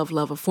love,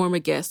 a former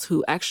guest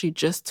who actually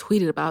just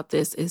tweeted about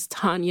this is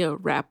Tanya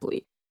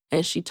Rapley.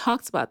 And she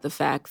talks about the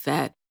fact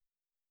that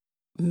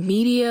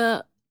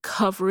media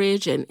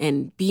coverage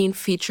and being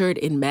featured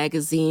in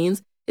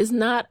magazines is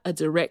not a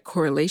direct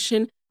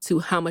correlation to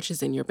how much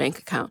is in your bank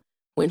account.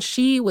 When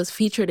she was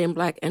featured in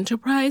Black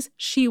Enterprise,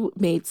 she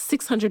made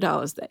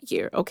 $600 that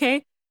year,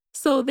 okay?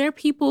 So there are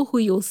people who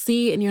you'll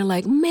see and you're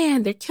like,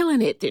 man, they're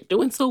killing it. They're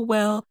doing so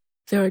well.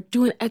 They're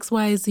doing X,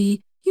 Y,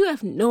 Z. You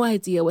have no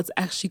idea what's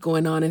actually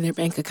going on in their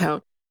bank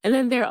account. And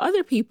then there are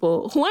other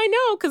people who I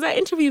know, because I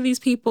interview these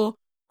people,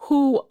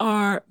 who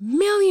are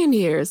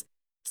millionaires.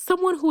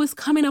 Someone who is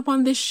coming up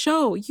on this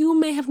show you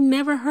may have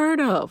never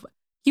heard of.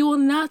 You will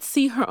not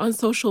see her on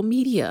social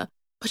media,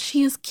 but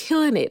she is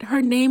killing it.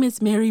 Her name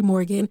is Mary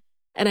Morgan,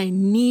 and I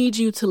need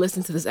you to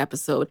listen to this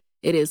episode.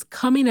 It is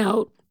coming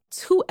out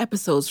 2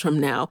 episodes from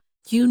now.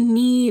 You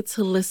need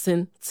to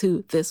listen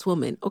to this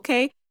woman,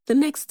 okay? The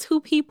next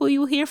 2 people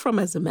you'll hear from,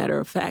 as a matter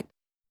of fact,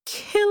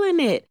 killing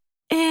it.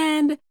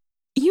 And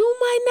you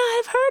might not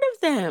have heard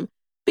of them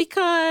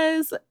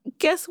because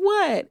guess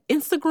what?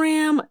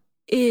 Instagram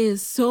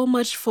is so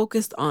much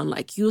focused on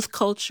like youth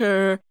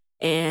culture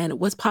and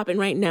what's popping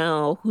right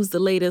now, who's the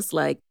latest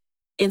like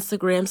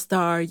Instagram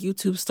star,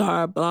 YouTube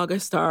star, blogger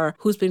star,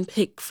 who's been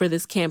picked for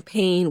this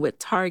campaign with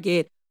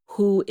Target,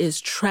 who is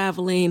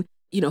traveling,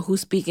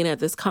 who's speaking at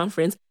this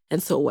conference.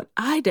 And so what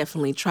I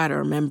definitely try to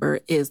remember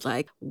is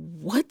like,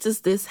 what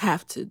does this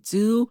have to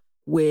do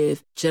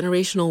with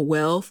generational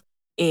wealth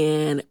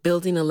and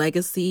building a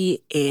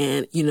legacy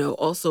and,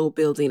 also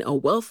building a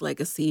wealth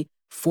legacy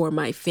for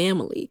my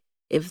family?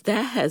 If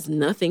that has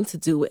nothing to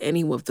do with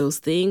any of those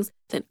things,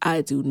 then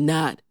I do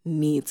not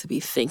need to be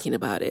thinking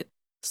about it.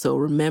 So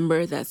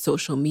remember that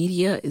social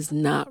media is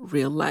not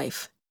real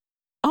life.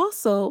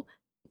 Also,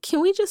 can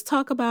we just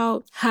talk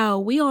about how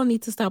we all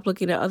need to stop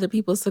looking at other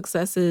people's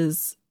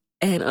successes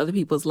and other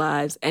people's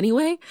lives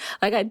anyway?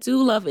 Like, I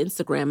do love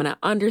Instagram, and I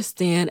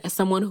understand as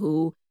someone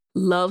who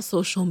loves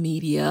social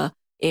media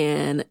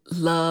and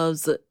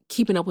loves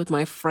keeping up with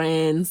my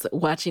friends,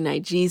 watching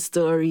IG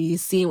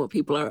stories, seeing what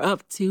people are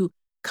up to,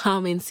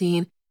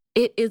 commenting,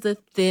 it is a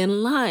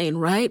thin line,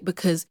 right?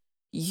 Because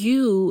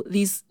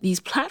these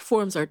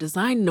platforms are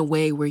designed in a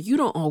way where you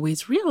don't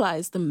always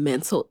realize the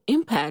mental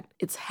impact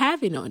it's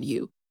having on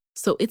you.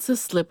 So it's a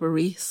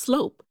slippery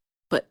slope.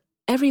 But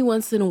every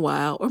once in a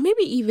while, or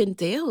maybe even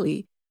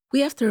daily, we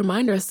have to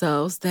remind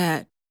ourselves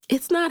that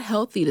it's not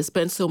healthy to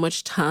spend so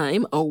much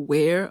time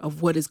aware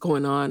of what is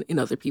going on in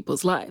other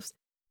people's lives.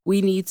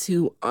 We need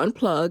to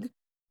unplug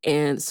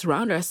and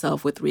surround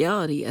ourselves with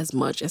reality as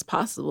much as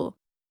possible.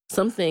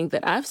 Something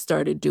that I've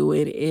started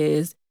doing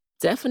is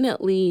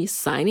definitely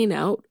signing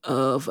out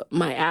of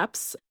my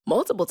apps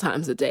multiple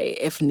times a day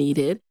if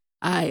needed.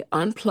 I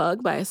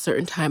unplug by a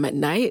certain time at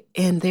night,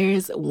 and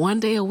there's one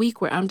day a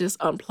week where I'm just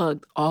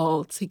unplugged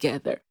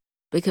altogether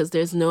because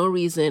there's no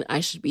reason I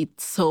should be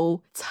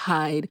so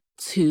tied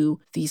to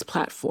these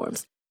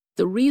platforms.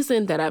 The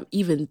reason that I'm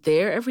even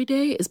there every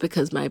day is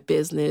because my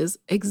business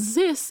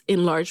exists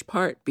in large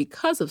part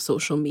because of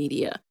social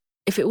media.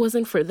 If it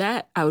wasn't for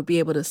that, I would be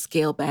able to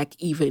scale back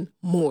even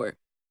more.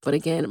 But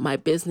again, my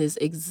business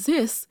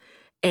exists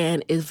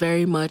and is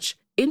very much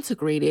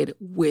integrated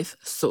with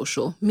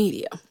social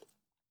media.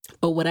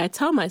 But what I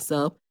tell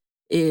myself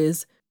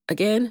is,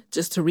 again,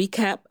 just to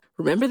recap,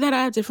 remember that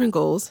I have different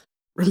goals.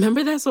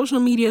 Remember that social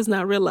media is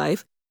not real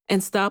life,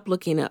 and stop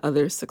looking at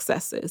other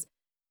successes.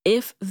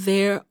 If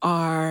there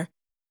are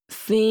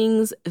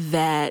things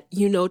that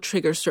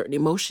trigger certain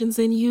emotions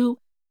in you,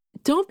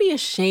 don't be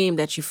ashamed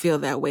that you feel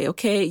that way,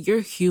 okay?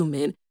 You're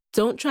human.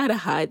 Don't try to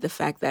hide the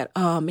fact that,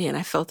 oh man,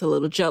 I felt a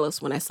little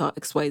jealous when I saw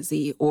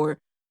XYZ, or,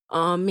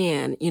 oh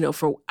man,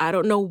 for I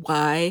don't know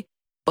why,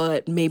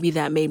 but maybe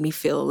that made me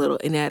feel a little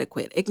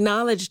inadequate.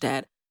 Acknowledge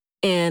that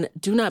and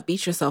do not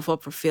beat yourself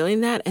up for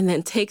feeling that, and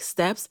then take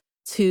steps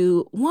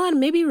to, one,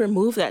 maybe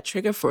remove that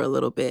trigger for a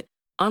little bit.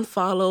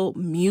 Unfollow,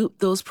 mute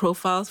those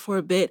profiles for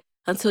a bit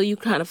until you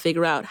kind of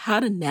figure out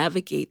how to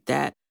navigate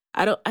that.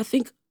 I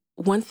think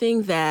one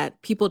thing that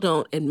people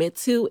don't admit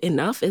to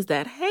enough is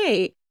that,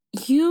 hey,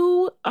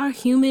 you are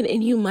human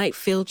and you might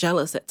feel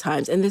jealous at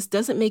times. And this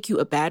doesn't make you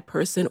a bad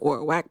person or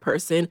a whack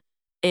person.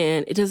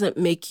 And it doesn't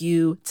make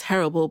you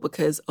terrible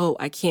because, oh,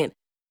 I can't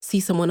see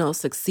someone else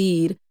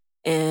succeed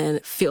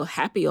and feel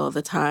happy all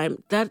the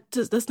time.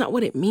 That's not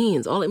what it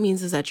means. All it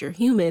means is that you're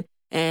human.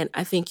 And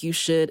I think you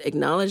should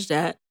acknowledge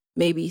that,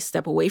 maybe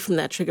step away from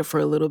that trigger for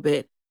a little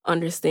bit,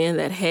 understand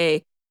that,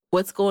 hey,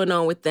 what's going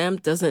on with them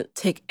doesn't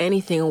take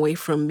anything away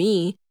from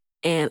me,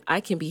 and I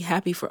can be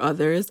happy for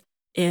others,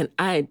 and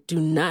I do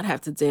not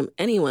have to dim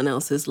anyone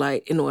else's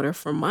light in order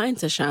for mine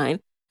to shine.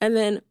 And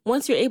then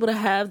once you're able to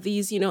have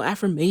these,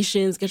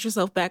 affirmations, get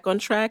yourself back on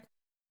track,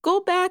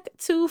 go back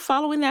to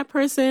following that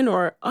person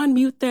or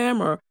unmute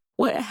them or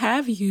what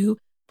have you,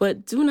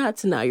 but do not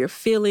deny your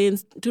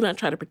feelings. Do not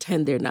try to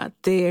pretend they're not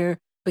there,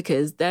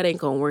 because that ain't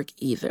gonna work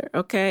either,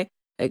 okay?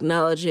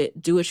 Acknowledge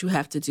it, do what you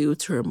have to do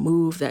to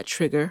remove that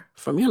trigger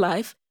from your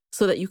life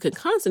so that you can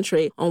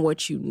concentrate on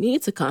what you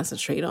need to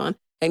concentrate on.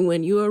 And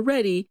when you are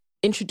ready,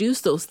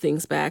 introduce those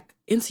things back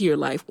into your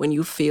life when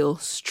you feel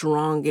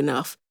strong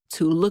enough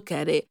to look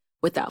at it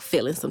without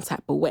feeling some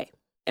type of way.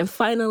 And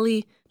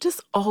finally,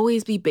 just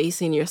always be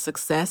basing your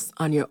success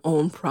on your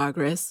own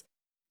progress.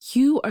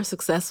 You are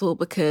successful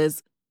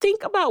because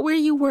think about where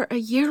you were a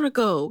year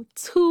ago,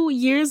 2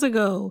 years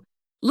ago.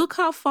 Look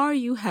how far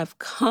you have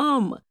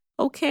come,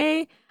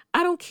 okay?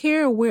 I don't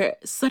care where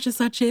such and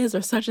such is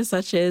or such and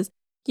such is.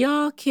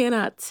 Y'all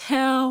cannot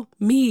tell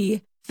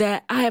me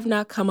that I have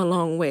not come a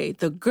long way.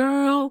 The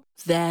girl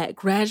that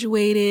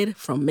graduated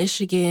from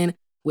Michigan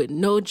with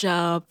no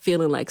job,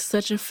 feeling like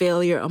such a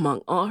failure among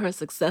all her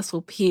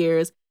successful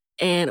peers,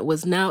 and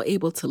was now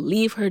able to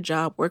leave her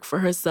job, work for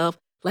herself.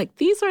 Like,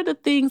 these are the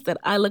things that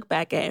I look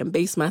back at and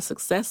base my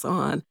success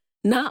on,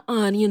 not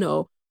on,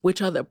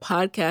 which other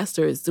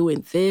podcaster is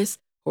doing this,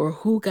 or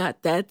who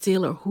got that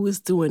deal, or who is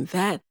doing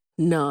that.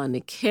 No,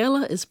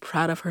 Nicaila is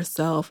proud of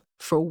herself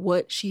for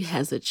what she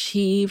has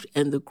achieved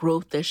and the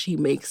growth that she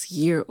makes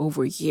year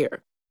over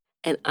year.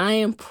 And I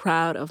am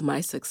proud of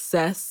my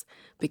success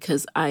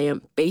because I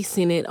am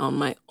basing it on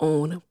my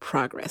own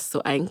progress.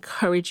 So I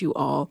encourage you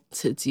all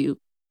to do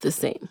the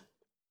same.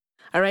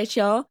 All right,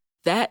 y'all,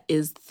 that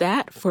is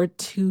that for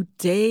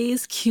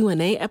today's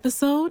Q&A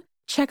episode.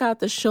 Check out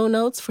the show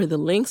notes for the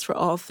links for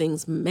all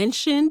things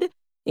mentioned,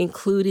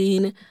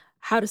 including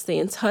how to stay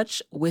in touch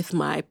with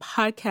my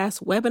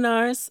podcast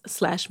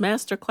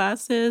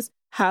webinars/masterclasses,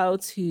 how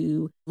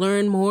to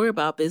learn more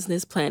about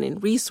business planning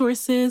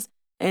resources,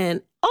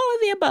 and all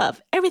of the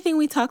above, everything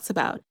we talked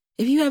about.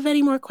 If you have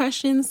any more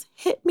questions,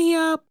 hit me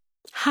up,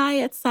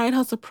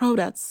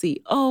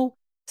 hi@sidehustlepro.co.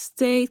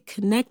 Stay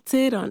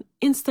connected on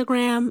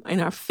Instagram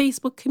and our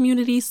Facebook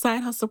community,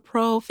 Side Hustle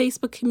Pro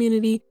Facebook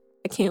community.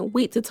 I can't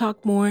wait to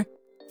talk more.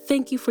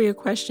 Thank you for your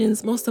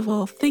questions. Most of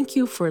all, thank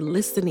you for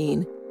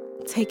listening.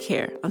 Take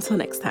care. Until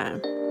next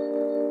time.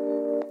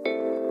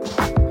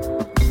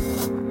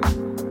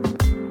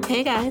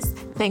 Hey guys,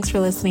 thanks for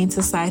listening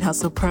to Side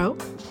Hustle Pro.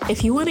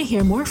 If you want to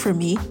hear more from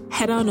me,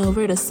 head on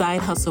over to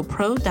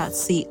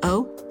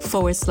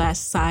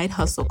sidehustlepro.co/Side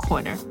Hustle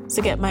Corner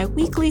to get my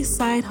weekly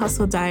Side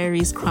Hustle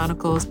Diaries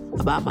chronicles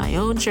about my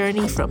own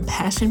journey from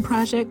passion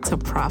project to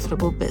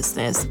profitable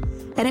business.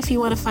 And if you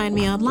want to find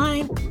me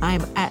online,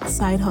 I'm at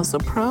Side Hustle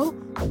Pro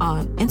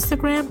on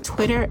Instagram,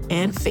 Twitter,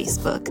 and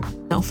Facebook.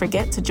 Don't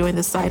forget to join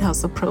the Side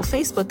Hustle Pro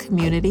Facebook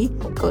community.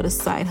 Go to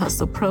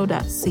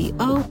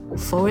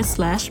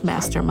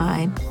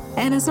sidehustlepro.co/mastermind.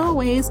 And as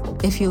always,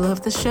 if you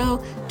love the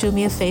show, do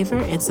me a favor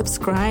and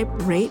subscribe,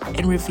 rate,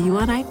 and review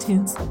on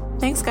iTunes.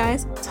 Thanks,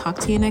 guys. Talk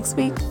to you next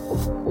week.